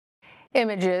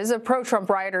Images of pro-Trump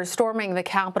rioters storming the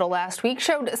Capitol last week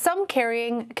showed some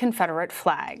carrying Confederate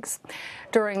flags.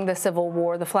 During the Civil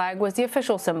War, the flag was the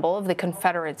official symbol of the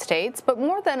Confederate States, but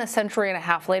more than a century and a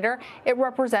half later, it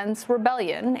represents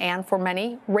rebellion and, for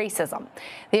many, racism.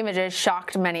 The images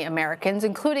shocked many Americans,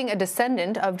 including a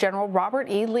descendant of General Robert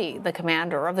E. Lee, the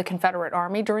commander of the Confederate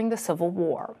Army during the Civil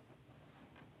War.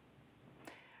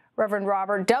 Reverend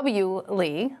Robert W.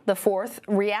 Lee, the fourth,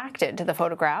 reacted to the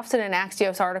photographs in an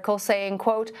Axios article saying,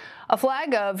 quote, "A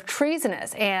flag of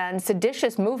treasonous and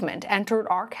seditious movement entered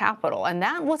our Capitol, and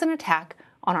that was an attack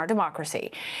on our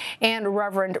democracy." And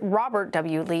Reverend Robert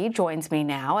W. Lee joins me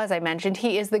now. As I mentioned,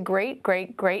 he is the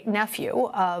great-great-great-nephew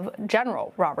of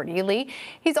General Robert E. Lee.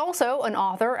 He's also an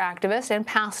author, activist, and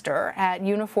pastor at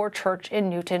Unifor Church in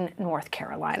Newton, North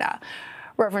Carolina.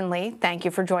 Reverend Lee, thank you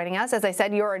for joining us. As I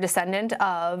said, you're a descendant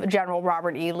of General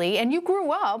Robert E. Lee, and you grew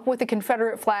up with the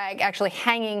Confederate flag actually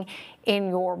hanging in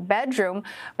your bedroom.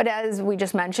 But as we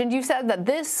just mentioned, you said that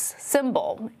this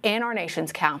symbol in our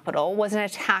nation's capital was an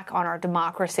attack on our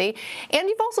democracy. And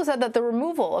you've also said that the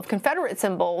removal of Confederate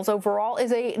symbols overall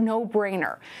is a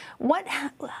no-brainer. What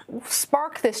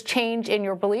sparked this change in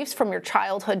your beliefs from your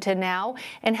childhood to now,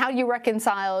 and how do you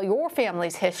reconcile your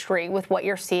family's history with what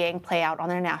you're seeing play out on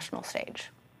the national stage?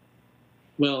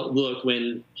 Well, look,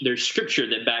 when there's scripture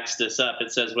that backs this up,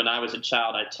 it says, when I was a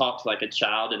child, I talked like a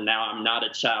child, and now I'm not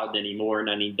a child anymore, and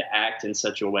I need to act in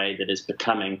such a way that is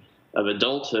becoming of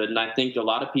adulthood. And I think a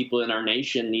lot of people in our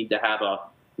nation need to have a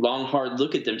long, hard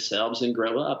look at themselves and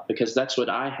grow up, because that's what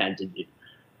I had to do.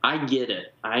 I get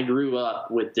it. I grew up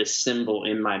with this symbol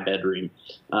in my bedroom,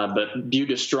 but due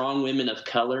to strong women of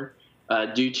color,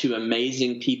 due to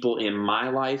amazing people in my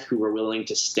life who were willing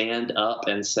to stand up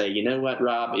and say, you know what,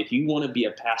 Rob, if you want to be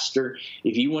a pastor,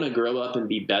 if you want to grow up and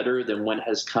be better than what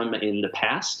has come in the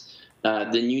past,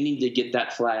 then you need to get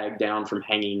that flag down from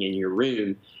hanging in your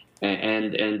room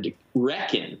and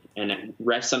reckon. And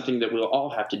something that we'll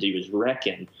all have to do is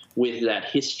reckon with that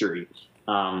history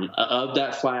of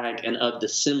that flag and of the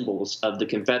symbols of the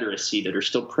Confederacy that are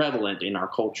still prevalent in our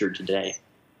culture today.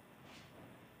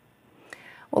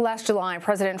 Well, last July,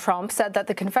 President Trump said that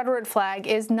the Confederate flag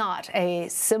is not a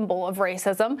symbol of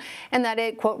racism and that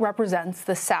it, quote, represents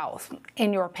the South.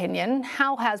 In your opinion,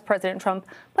 how has President Trump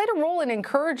played a role in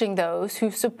encouraging those who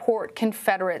support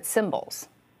Confederate symbols?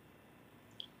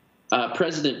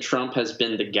 President Trump has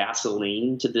been the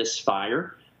gasoline to this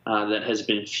fire that has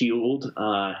been fueled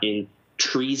in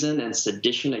treason and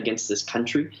sedition against this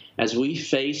country. As we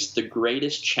face the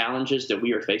greatest challenges that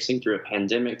we are facing through a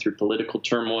pandemic, through political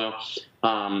turmoil,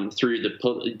 through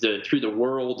the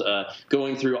world,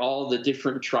 going through all the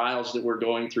different trials that we're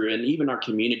going through, and even our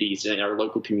communities and our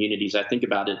local communities. I think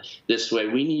about it this way: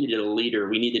 we needed a leader,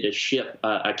 we needed a ship,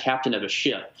 a captain of a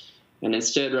ship, and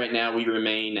instead, right now, we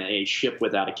remain a ship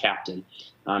without a captain.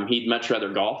 He'd much rather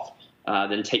golf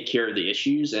than take care of the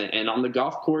issues. And on the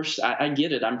golf course, I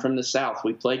get it. I'm from the South.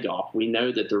 We play golf. We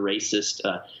know that the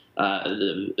racism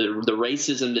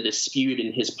that is spewed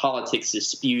in his politics is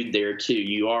spewed there too.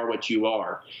 You are what you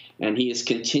are. And he has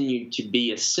continued to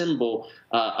be a symbol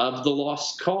of the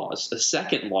lost cause, a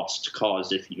second lost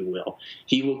cause, if you will.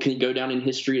 He will go down in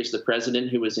history as the president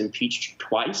who was impeached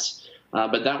twice.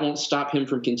 But that won't stop him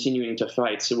from continuing to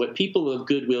fight. So what people of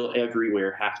goodwill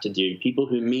everywhere have to do, people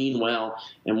who mean well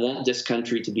and want this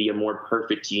country to be a more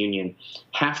perfect union,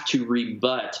 have to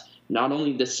rebut not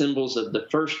only the symbols of the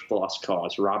first lost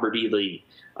cause, Robert E. Lee,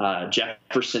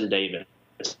 Jefferson Davis,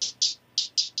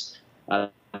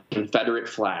 Confederate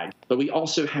flag, but we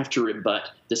also have to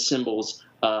rebut the symbols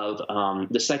of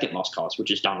the second lost cause, which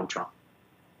is Donald Trump.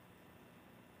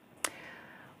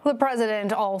 The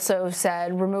president also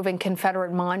said removing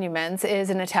Confederate monuments is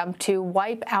an attempt to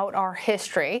wipe out our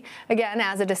history. Again,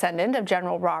 as a descendant of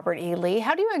General Robert E. Lee,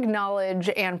 how do you acknowledge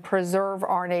and preserve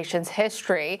our nation's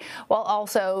history while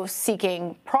also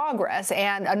seeking progress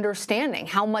and understanding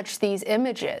how much these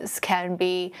images can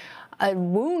be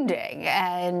wounding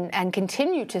and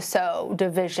continue to sow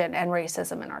division and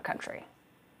racism in our country?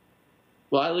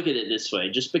 Well, I look at it this way.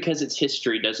 Just because it's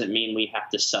history doesn't mean we have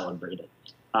to celebrate it.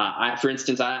 For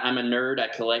instance, I'm a nerd. I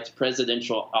collect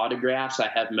presidential autographs. I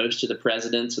have most of the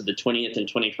presidents of the 20th and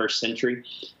 21st century.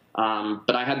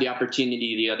 But I had the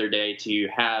opportunity the other day to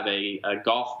have a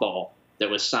golf ball that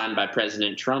was signed by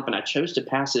President Trump, and I chose to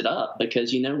pass it up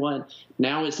because, you know what,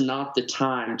 now is not the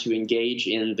time to engage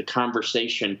in the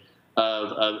conversation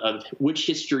of which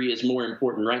history is more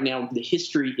important. Right now, the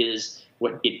history is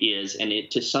what it is, and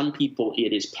to some people,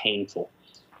 it is painful.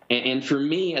 And for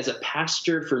me as a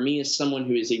pastor, for me as someone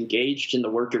who is engaged in the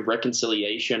work of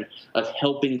reconciliation, of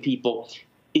helping people,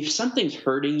 if something's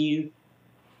hurting you,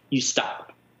 you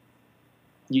stop.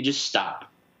 you just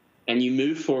stop and you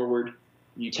move forward.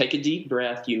 You take a deep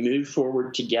breath, you move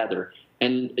forward together.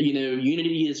 And,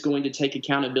 unity is going to take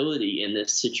accountability in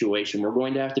this situation. We're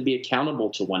going to have to be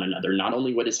accountable to one another, not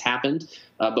only what has happened,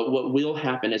 but what will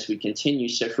happen as we continue.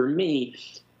 So for me,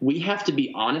 we have to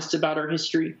be honest about our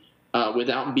history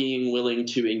without being willing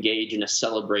to engage in a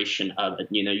celebration of it.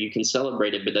 You can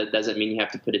celebrate it, but that doesn't mean you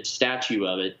have to put a statue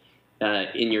of it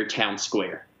in your town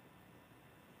square.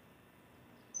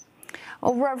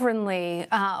 Well, Reverend Lee,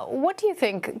 what do you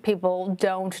think people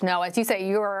don't know? As you say,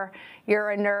 you're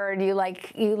a nerd. You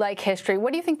like history.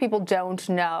 What do you think people don't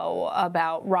know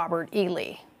about Robert E.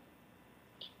 Lee?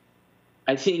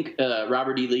 I think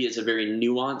Robert E. Lee is a very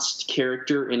nuanced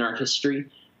character in our history.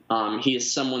 He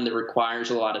is someone that requires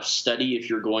a lot of study if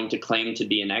you're going to claim to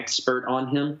be an expert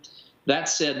on him. That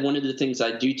said, one of the things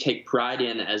I do take pride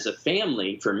in as a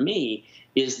family, for me,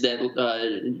 is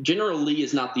that General Lee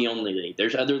is not the only Lee.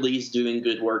 There's other Lees doing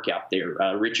good work out there.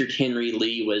 Richard Henry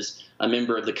Lee was a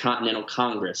member of the Continental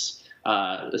Congress,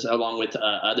 along with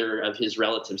other of his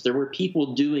relatives. There were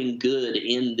people doing good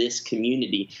in this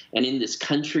community and in this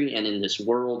country and in this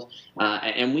world,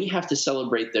 and we have to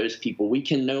celebrate those people. We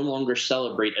can no longer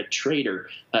celebrate a traitor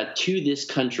to this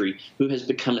country who has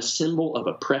become a symbol of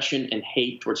oppression and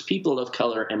hate towards people of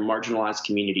color and marginalized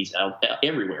communities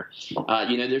everywhere.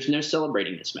 There's no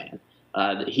celebrating this man.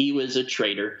 He was a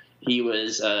traitor. He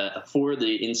was for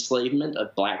the enslavement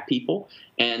of black people.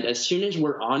 And as soon as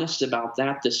we're honest about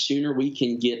that, the sooner we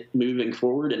can get moving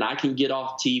forward and I can get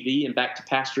off TV and back to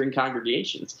pastoring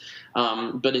congregations.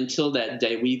 But until that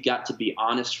day, we've got to be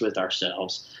honest with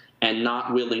ourselves and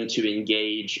not willing to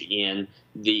engage in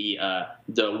the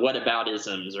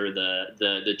whataboutisms or the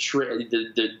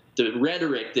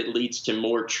rhetoric that leads to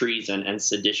more treason and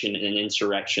sedition and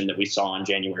insurrection that we saw on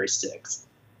January 6th.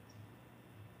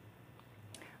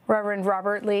 Reverend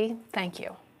Robert Lee, thank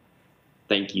you.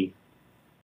 Thank you.